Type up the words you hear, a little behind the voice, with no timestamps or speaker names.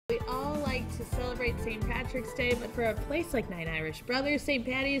We all like to celebrate St. Patrick's Day, but for a place like Nine Irish Brothers, St.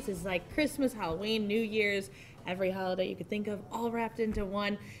 Patty's is like Christmas, Halloween, New Year's, every holiday you could think of, all wrapped into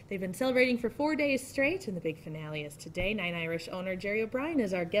one. They've been celebrating for 4 days straight, and the big finale is today. Nine Irish owner Jerry O'Brien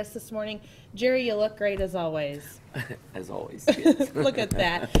is our guest this morning. Jerry, you look great as always. As always. Yes. Look at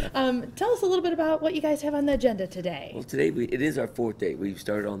that. Tell us a little bit about what you guys have on the agenda today. Well, today it is our fourth day. We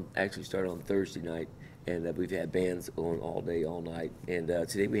started on Thursday night, and we've had bands on all day, all night. And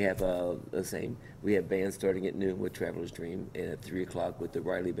today we have the same. We have bands starting at noon with Traveler's Dream, and at 3 o'clock with the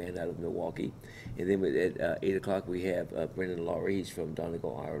Riley Band out of Milwaukee. And then at 8 o'clock we have Brendan Lowry. He's from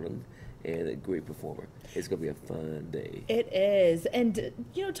Donegal, Ireland, and a great performer. It's going to be a fun day. It is. And,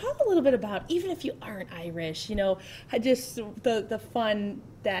 talk a little bit about, even if you aren't Irish, just the fun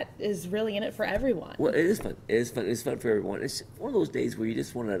that is really in it for everyone. Well, it is fun. It is fun. It's fun for everyone. It's one of those days where you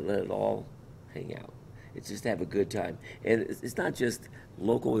just want to let it all hang out. It's just to have a good time. And it's not just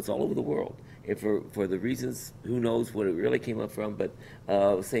local, it's all over the world. And for the reasons, who knows what it really came up from, but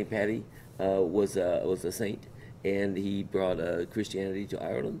St. Patty was a saint, and he brought Christianity to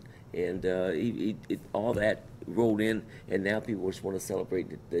Ireland, and all that rolled in, and now people just want to celebrate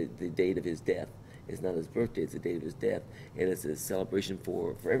the date of his death. It's not his birthday, it's the date of his death, and it's a celebration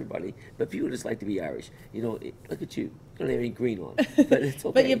for everybody. But people just like to be Irish. Look at you. You don't have any green on, but it's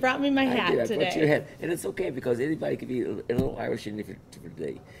okay. But you brought me my hat I today. brought your hat, and it's okay because anybody can be a little Irish in different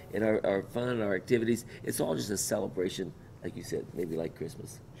day. And our fun, our activities, it's all just a celebration, like you said, maybe like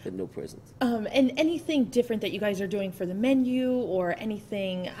Christmas, but no presents. And anything different that you guys are doing for the menu, or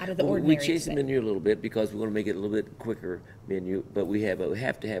anything out of the ordinary? We changed the menu a little bit because we want to make it a little bit quicker menu, but we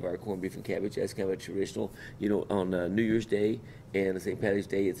have to have our corned beef and cabbage. That's kind of a traditional, on New Year's Day and St. Patty's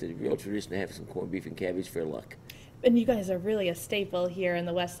Day. It's a real tradition to have some corned beef and cabbage for luck. And you guys are really a staple here in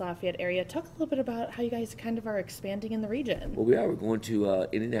the West Lafayette area. Talk a little bit about how you guys kind of are expanding in the region. Well, we're going to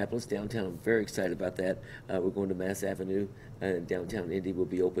Indianapolis, downtown. I'm very excited about that. We're going to Mass Avenue, and downtown Indy will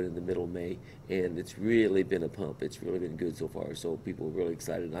be open in the middle of May, and it's really been a pump. It's really been good so far, so people are really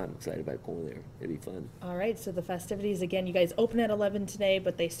excited, and I'm excited about going there. It'll be fun. All right, so the festivities, again, you guys open at 11 today,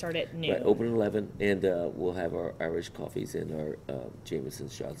 but they start at noon. Right, open at 11, and we'll have our Irish coffees and our Jameson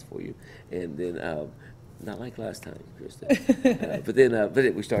shots for you, and then not like last time, Krista.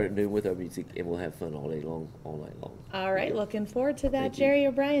 But we start at noon with our music, and we'll have fun all day long, all night long. All right, Yeah. looking forward to that. Thank you. Jerry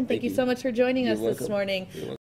O'Brien, thank you so much for joining You're us welcome. this morning. You're welcome.